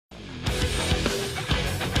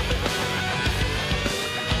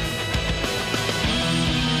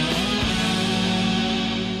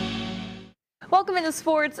Welcome into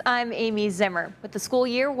sports. I'm Amy Zimmer. With the school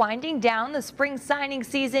year winding down, the spring signing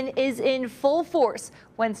season is in full force.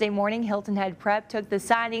 Wednesday morning, Hilton Head Prep took the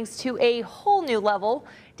signings to a whole new level.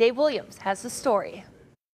 Dave Williams has the story.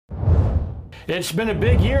 It's been a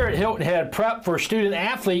big year at Hilton Head Prep for student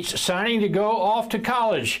athletes signing to go off to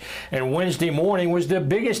college. And Wednesday morning was the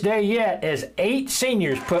biggest day yet as 8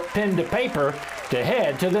 seniors put pen to paper to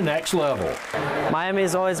head to the next level.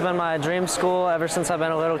 Miami's always been my dream school. Ever since I've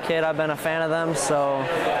been a little kid, I've been a fan of them. So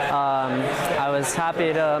I was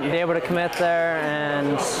happy to be able to commit there, and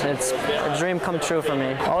it's a dream come true for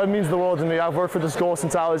me. Oh, it means the world to me. I've worked for this goal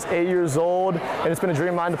since I was 8 years old, and it's been a dream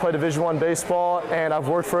of mine to play Division I baseball, and I've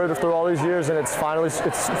worked for it through all these years, and it's finally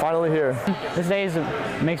here. This day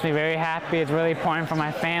makes me very happy. It's really important for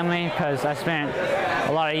my family because I spent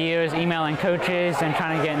a lot of years emailing coaches and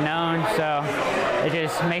trying to get known, so it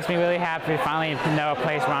just makes me really happy to finally know a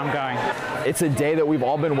place where I'm going. It's a day that we've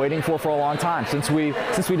all been waiting for a long time, since we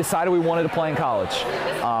decided we wanted to play in college.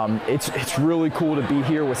 It's really cool to be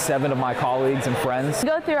here with 7 of my colleagues and friends. You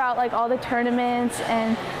go throughout like all the tournaments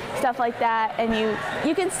and stuff like that, and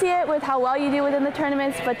you can see it with how well you do within the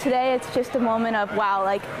tournaments, but today it's just a moment of wow,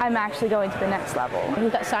 like I'm actually going to the next level. I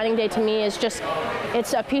think that signing day to me is just,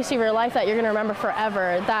 it's a piece of your life that you're going to remember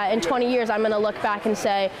forever, that in 20 years I'm going to look back and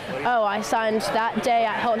say, oh, I signed that day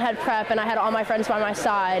at Hilton Head Prep and I had all my friends by my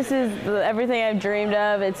side. This is everything I've dreamed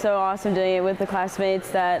of. It's so awesome doing it with the classmates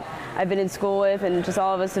that I've been in school with, and just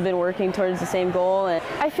all of us have been working towards the same goal. And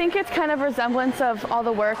I think it's kind of a resemblance of all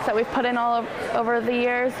the work that we've put in over the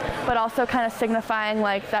years, but also kind of signifying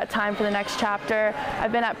like that time for the next chapter.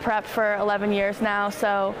 I've been at Prep for 11 years now,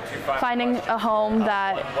 so finding a home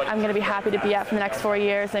that I'm going to be happy to be at for the next 4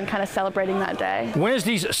 years and kind of celebrating that day.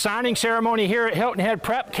 Wednesday's signing ceremony here at Hilton Head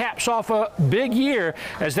Prep caps off a big year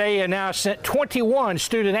as they now sent 21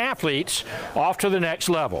 student athletes off to the next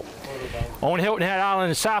level. On Hilton Head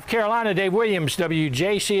Island, South Carolina, Dave Williams,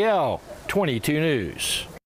 WJCL 22 News.